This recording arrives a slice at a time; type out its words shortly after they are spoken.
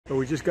So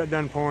we just got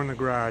done pouring the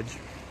garage.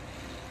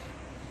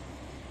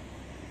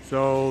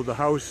 So the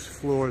house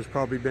floor has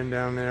probably been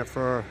down there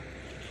for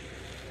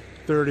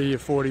 30 or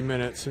 40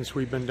 minutes since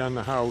we've been done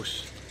the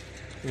house.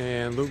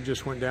 And Luke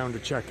just went down to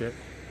check it.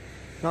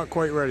 Not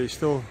quite ready,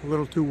 still a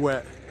little too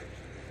wet.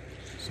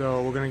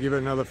 So we're gonna give it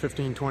another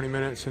 15-20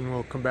 minutes and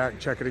we'll come back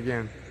and check it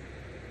again.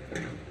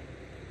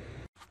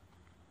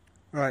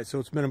 Alright, so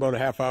it's been about a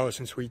half hour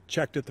since we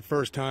checked it the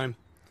first time.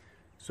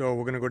 So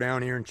we're gonna go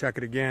down here and check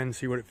it again,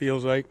 see what it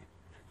feels like.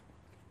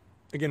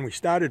 Again, we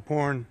started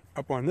pouring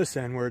up on this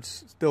end where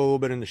it's still a little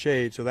bit in the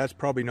shade, so that's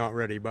probably not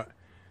ready, but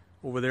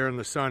over there in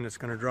the sun it's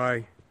going to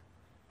dry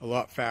a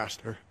lot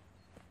faster.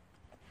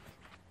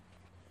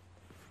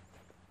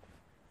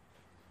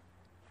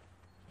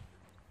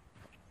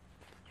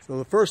 So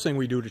the first thing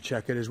we do to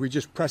check it is we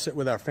just press it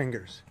with our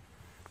fingers.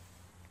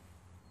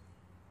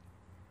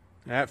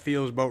 That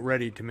feels about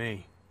ready to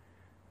me.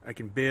 I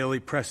can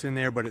barely press in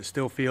there, but it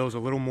still feels a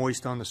little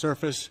moist on the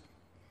surface.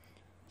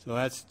 So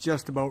that's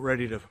just about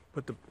ready to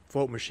put the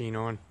float machine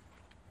on.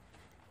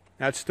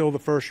 That's still the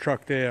first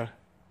truck there.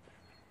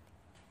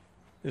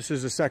 This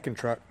is the second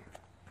truck.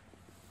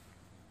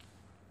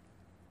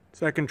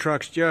 Second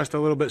truck's just a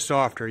little bit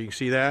softer, you can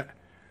see that.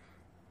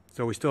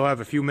 So we still have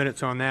a few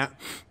minutes on that.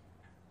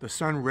 The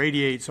sun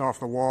radiates off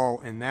the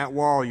wall, and that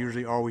wall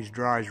usually always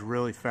dries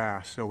really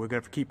fast. So we're gonna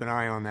have to keep an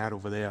eye on that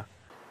over there.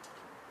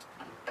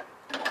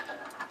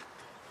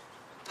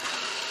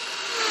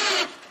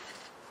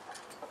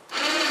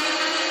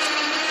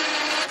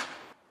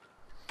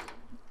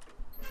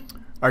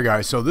 Alright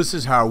guys, so this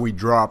is how we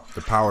drop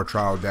the power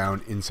trowel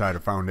down inside a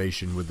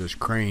foundation with this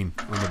crane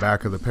on the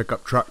back of the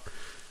pickup truck.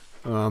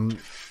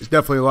 It's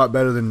definitely a lot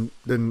better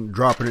than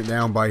dropping it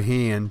down by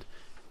hand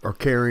or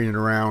carrying it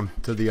around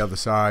to the other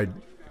side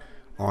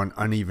on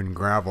uneven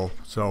gravel.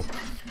 So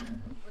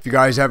if you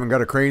guys haven't got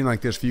a crane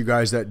like this, for you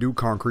guys that do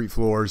concrete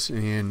floors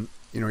and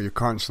you know you're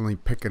constantly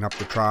picking up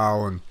the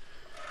trowel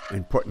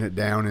and putting it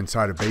down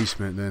inside a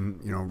basement, then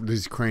you know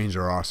these cranes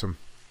are awesome.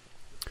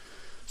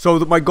 So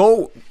my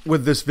goal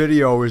with this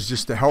video is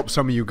just to help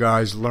some of you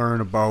guys learn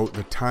about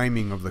the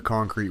timing of the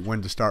concrete,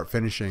 when to start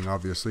finishing,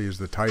 obviously is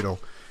the title.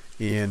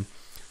 And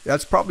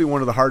that's probably one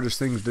of the hardest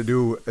things to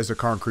do as a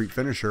concrete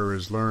finisher,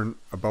 is learn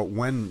about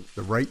when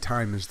the right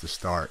time is to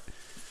start.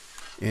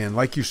 And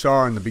like you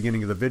saw in the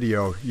beginning of the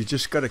video, you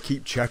just got to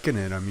keep checking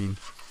it. I mean,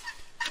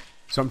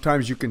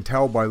 sometimes you can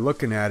tell by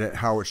looking at it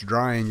how it's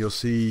drying. You'll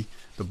see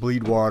the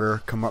bleed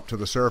water come up to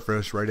the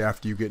surface right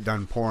after you get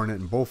done pouring it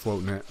and bull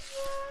floating it.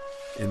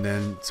 And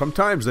then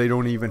sometimes they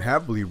don't even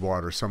have bleed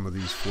water, some of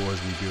these floors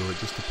we do. It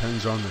just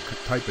depends on the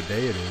type of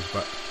day it is.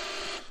 But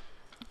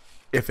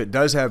if it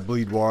does have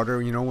bleed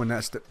water, you know, when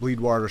that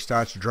bleed water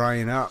starts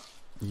drying up,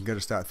 you got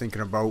to start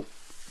thinking about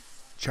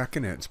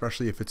checking it,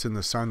 especially if it's in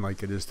the sun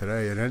like it is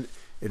today. And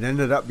it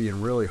ended up being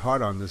really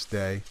hot on this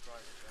day.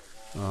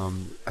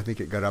 I think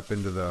it got up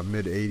into the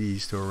mid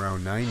 80s to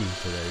around 90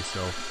 today, so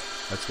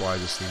that's why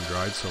this thing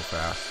dried so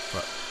fast.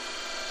 But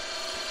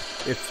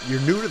if you're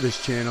new to this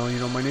channel, you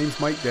know, my name's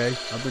Mike Day.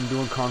 I've been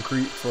doing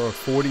concrete for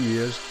 40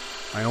 years.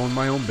 I own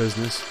my own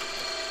business.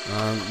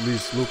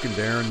 These Luke and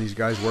Darren, these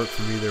guys work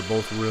for me. They're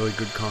both really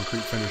good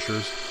concrete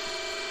finishers.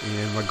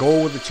 And my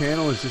goal with the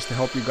channel is just to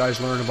help you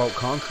guys learn about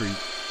concrete.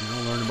 You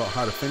know, learn about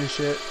how to finish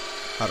it,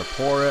 how to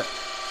pour it,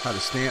 how to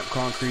stamp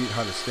concrete,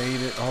 how to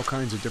stain it, all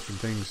kinds of different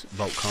things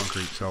about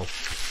concrete. So,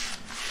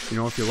 you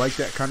know, if you like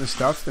that kind of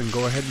stuff, then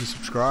go ahead and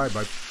subscribe.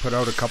 I put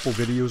out a couple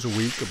videos a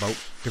week about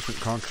different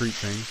concrete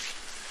things.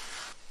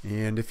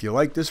 And if you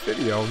like this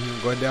video,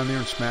 go ahead down there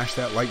and smash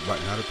that like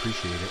button. I'd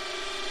appreciate it.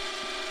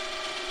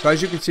 So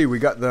as you can see, we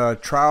got the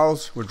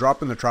trowels. We're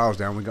dropping the trowels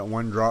down. We got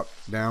one drop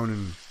down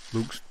and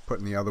Luke's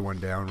putting the other one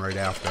down right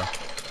after.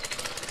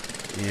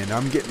 And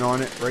I'm getting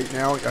on it right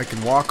now. I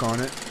can walk on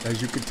it. As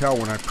you can tell,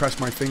 when I pressed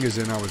my fingers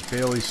in, I was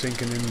barely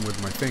sinking in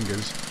with my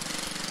fingers.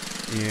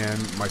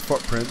 And my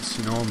footprints,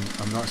 you know,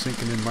 I'm not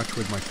sinking in much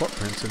with my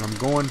footprints. And I'm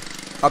going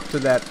up to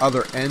that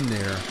other end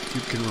there. If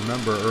you can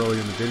remember earlier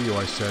in the video,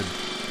 I said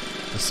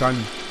the sun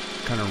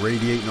kind of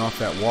radiating off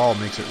that wall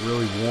makes it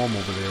really warm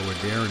over there where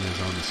Darren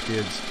is on the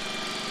skids.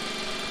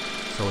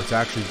 So it's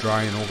actually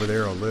drying over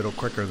there a little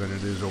quicker than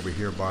it is over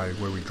here by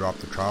where we dropped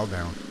the trowel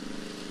down.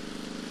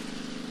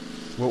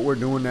 What we're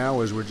doing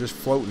now is we're just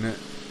floating it.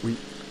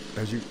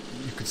 As you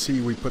can see,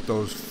 we put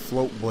those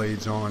float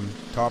blades on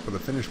top of the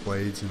finished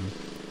blades, and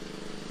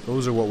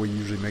those are what we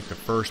usually make the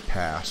first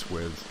pass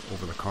with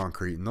over the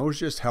concrete. And those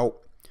just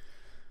help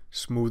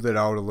smooth it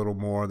out a little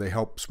more. They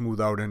help smooth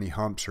out any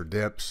humps or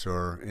dips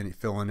or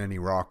fill in any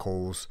rock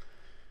holes.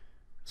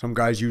 Some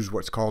guys use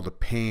what's called a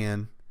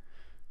pan,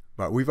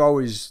 but we've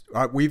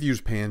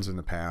used pans in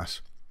the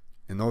past,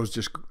 and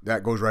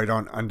that goes right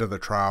on under the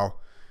trowel,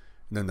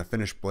 and then the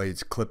finished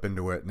blades clip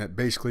into it, and it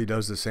basically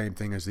does the same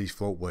thing as these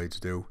float blades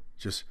do.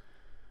 Just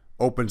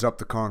opens up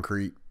the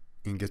concrete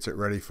and gets it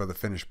ready for the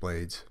finished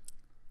blades.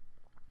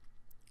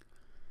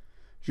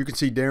 As you can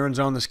see, Darren's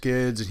on the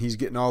skids, and he's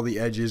getting all the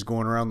edges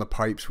going around the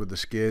pipes with the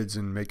skids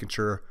and making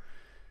sure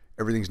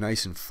everything's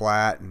nice and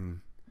flat and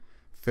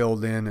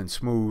filled in and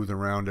smooth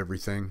around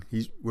everything.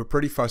 We're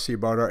pretty fussy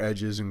about our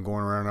edges and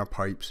going around our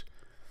pipes.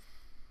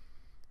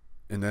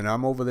 And then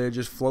I'm over there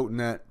just floating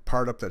that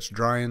part up that's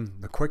drying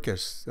the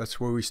quickest. That's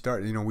where we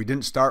start. You know, we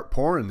didn't start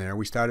pouring there.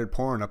 We started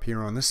pouring up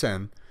here on this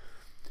end.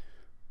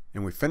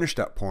 And we finished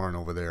up pouring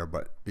over there.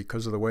 But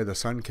because of the way the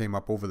sun came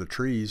up over the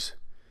trees,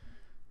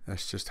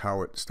 that's just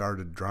how it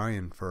started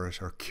drying for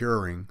us, or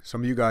curing.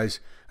 Some of you guys,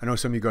 I know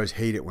some of you guys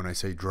hate it when I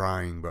say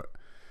drying, but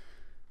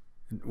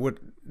what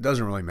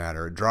doesn't really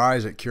matter. It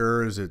dries, it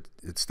cures,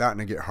 it's starting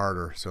to get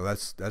harder. So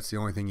that's the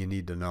only thing you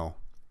need to know.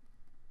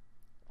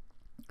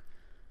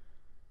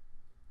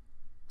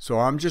 So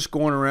I'm just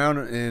going around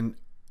and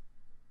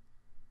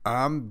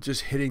I'm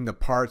just hitting the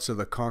parts of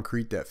the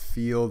concrete that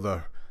feel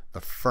the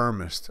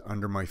firmest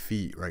under my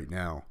feet right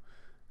now.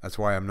 That's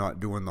why I'm not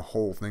doing the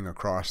whole thing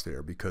across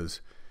there,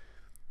 because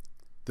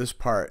this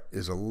part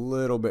is a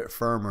little bit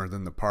firmer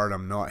than the part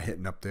I'm not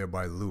hitting up there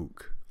by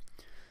Luke.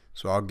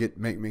 So I'll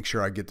make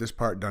sure I get this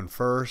part done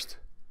first,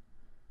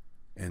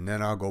 and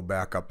then I'll go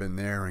back up in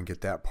there and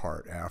get that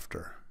part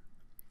after.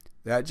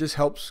 That just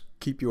helps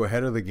keep you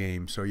ahead of the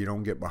game so you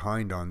don't get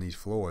behind on these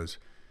floors.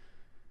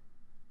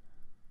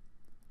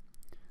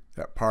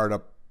 That part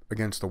up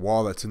against the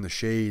wall that's in the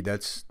shade,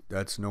 that's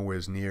nowhere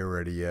near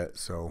ready yet.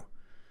 So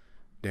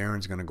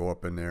Darren's going to go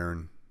up in there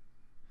and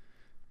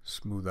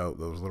smooth out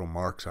those little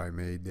marks I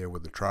made there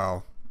with the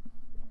trowel.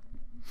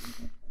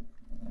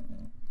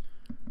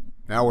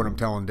 Now what I'm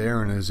telling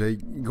Darren is, hey,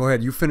 go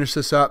ahead, you finish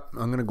this up.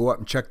 I'm going to go up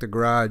and check the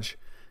garage.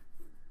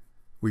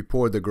 We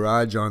poured the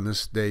garage on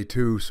this day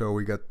too, so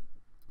we got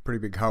a pretty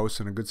big house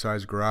and a good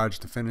sized garage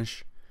to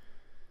finish.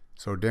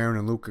 So Darren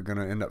and Luke are going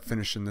to end up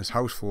finishing this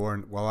house floor,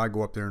 and while I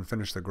go up there and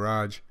finish the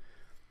garage.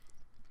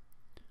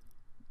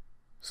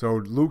 So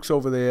Luke's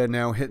over there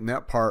now hitting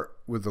that part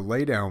with the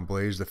laydown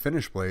blades, the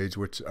finish blades,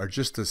 which are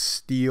just a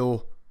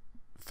steel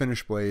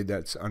finish blade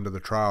that's under the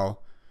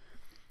trowel.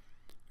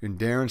 And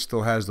Darren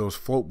still has those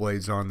float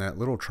blades on that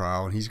little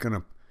trowel, and he's going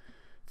to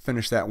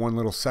finish that one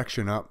little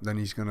section up. Then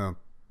he's going to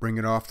bring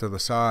it off to the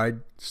side,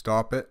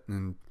 stop it,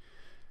 and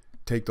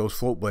take those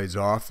float blades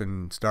off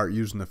and start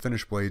using the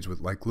finish blades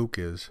with like Luke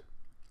is.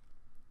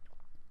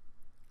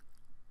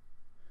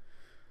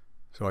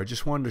 So I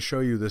just wanted to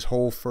show you this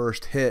whole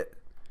first hit.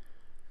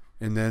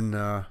 And then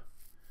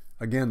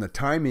again, the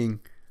timing,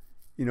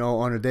 you know,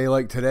 on a day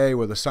like today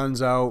where the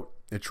sun's out,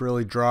 it's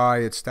really dry,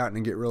 it's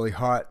starting to get really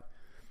hot.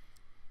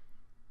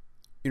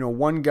 You know,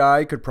 one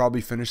guy could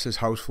probably finish this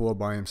house floor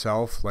by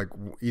himself, like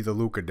either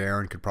Luke or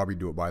Darren could probably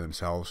do it by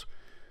themselves.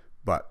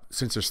 But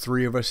since there's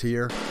 3 of us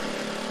here,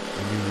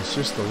 I mean, it's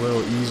just a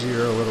little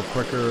easier, a little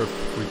quicker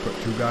if we put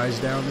 2 guys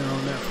down there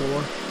on that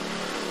floor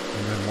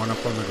and then 1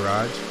 up on the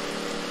garage.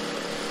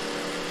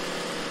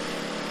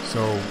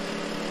 So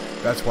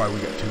that's why we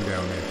got 2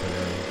 down there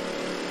today.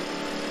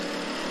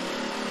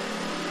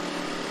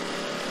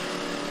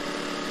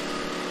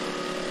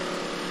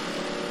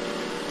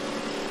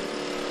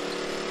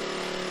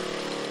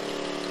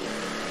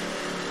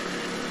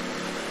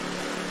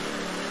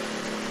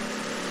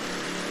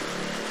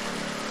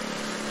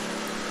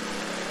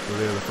 So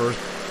there, the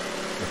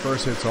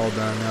first hit's all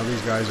done. Now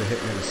these guys are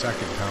hitting it a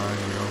second time.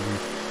 You know,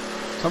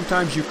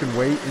 sometimes you can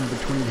wait in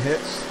between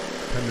hits,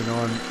 depending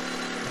on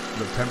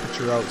the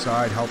temperature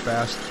outside, how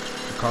fast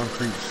the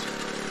concrete's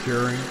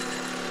curing.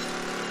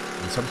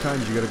 And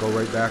sometimes you got to go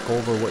right back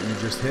over what you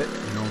just hit,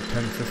 you know,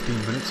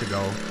 10-15 minutes ago.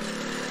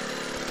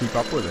 Keep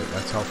up with it.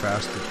 That's how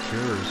fast it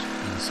cures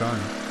in the sun.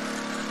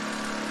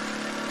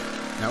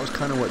 And that was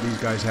kind of what these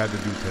guys had to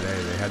do today.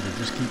 They had to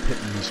just keep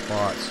hitting these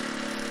spots,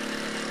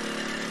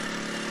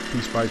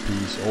 piece by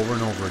piece, over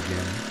and over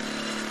again.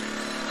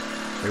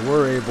 They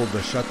were able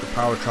to shut the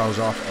power trowels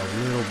off a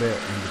little bit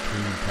in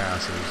between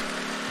passes,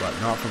 but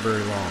not for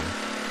very long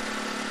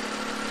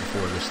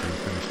before this thing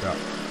finished up.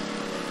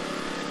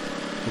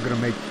 We're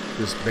going to make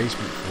this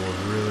basement floor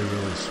really,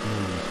 really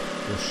smooth.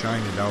 We'll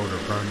shine it out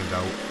or burn it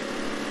out.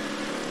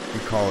 We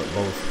call it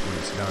both when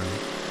it's done.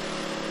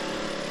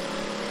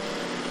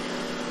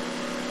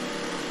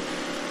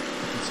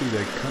 You can see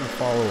they kind of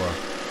follow a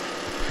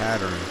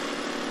pattern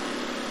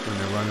when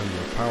they're running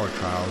the power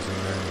trowels, and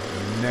then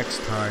the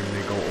next time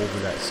they go over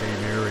that same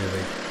area,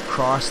 they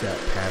cross that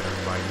pattern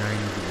by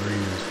 90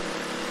 degrees.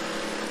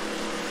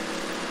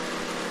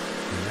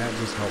 And that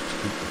just helps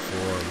keep the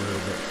floor a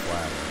little bit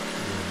flatter,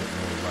 a little bit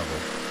more level.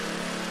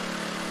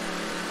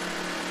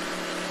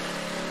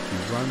 If you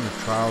run the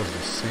trowels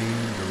the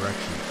same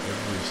direction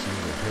every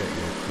single hit,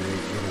 you'll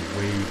create little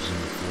waves in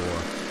the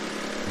floor.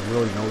 You'll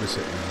really notice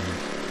it when you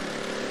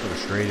put a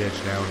straight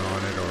edge down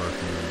on it, or if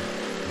you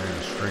ran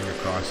a string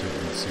across it,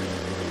 you'd see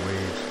little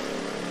waves.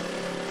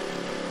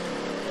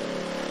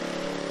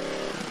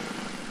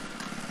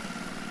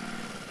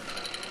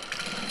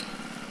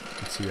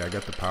 Let's see, I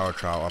got the power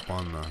trowel up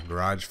on the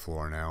garage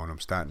floor now, and I'm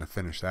starting to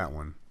finish that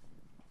one.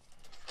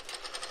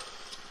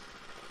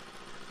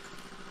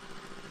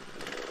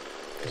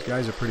 These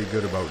guys are pretty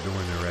good about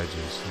doing their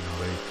edges. You know,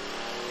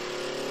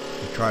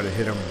 they try to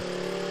hit them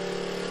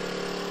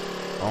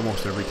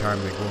almost every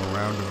time they go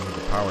around them with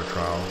the power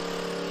trowel.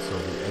 so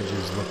the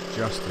edges look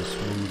just as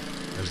smooth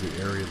as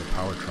the area the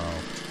power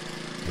trowel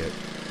hit.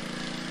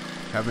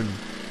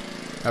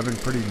 Having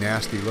pretty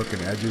nasty looking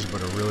edges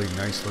but a really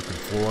nice looking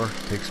floor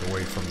takes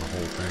away from the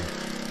whole thing.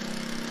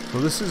 So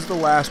this is the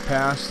last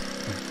pass.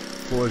 The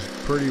floor is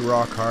pretty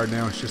rock hard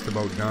now. It's just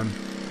about done.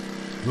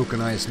 Luke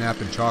and I are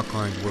snapping chalk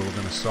lines where we're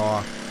going to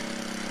saw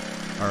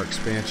our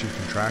expansion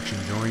contraction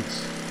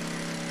joints.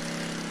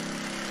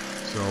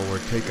 So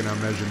we're taking our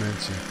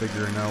measurements and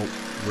figuring out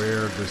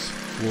where this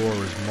floor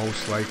is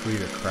most likely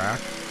to crack.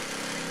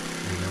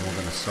 And then we're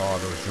going to saw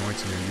those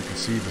joints in there. You can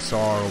see the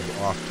saw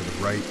off to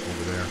the right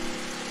over there.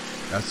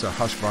 That's a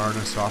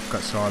Husqvarna soft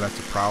cut saw. That's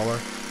a Prowler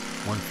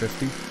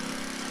 150.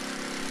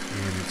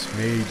 And it's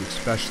made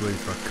especially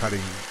for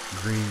cutting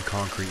green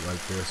concrete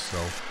like this. So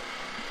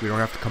we don't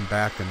have to come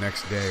back the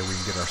next day. We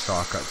can get our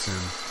saw cuts in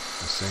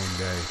the same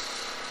day.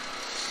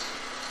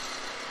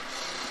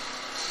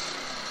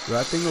 So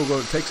that thing will go,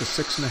 it takes a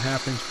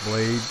 6.5-inch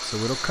blade. So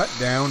it'll cut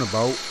down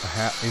about a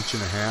 1.5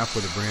 inches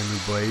with a brand new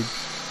blade.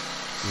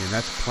 And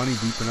that's plenty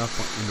deep enough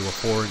into a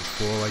 4-inch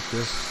floor like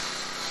this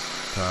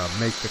to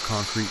make the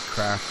concrete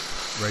crack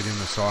right in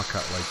the saw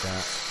cut like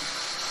that.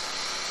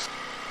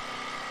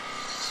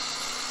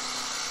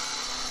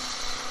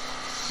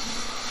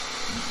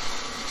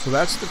 So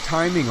that's the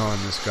timing on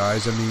this,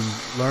 guys. I mean,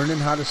 learning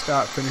how to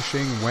start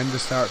finishing, when to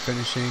start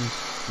finishing,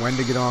 when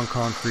to get on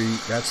concrete,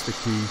 that's the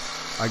key.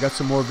 I got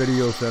some more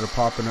videos that are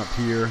popping up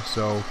here,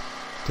 so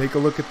take a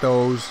look at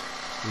those.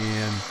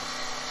 And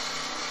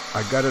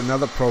I got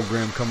another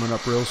program coming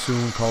up real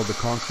soon called the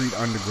Concrete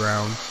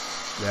Underground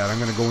that I'm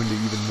going to go into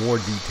even more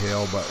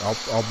detail, but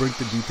I'll bring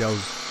the details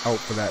out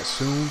for that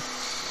soon.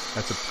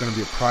 That's going to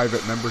be a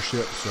private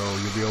membership, so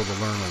you'll be able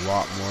to learn a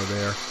lot more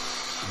there.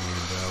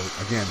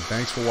 And again,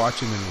 thanks for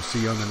watching, and we'll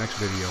see you on the next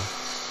video.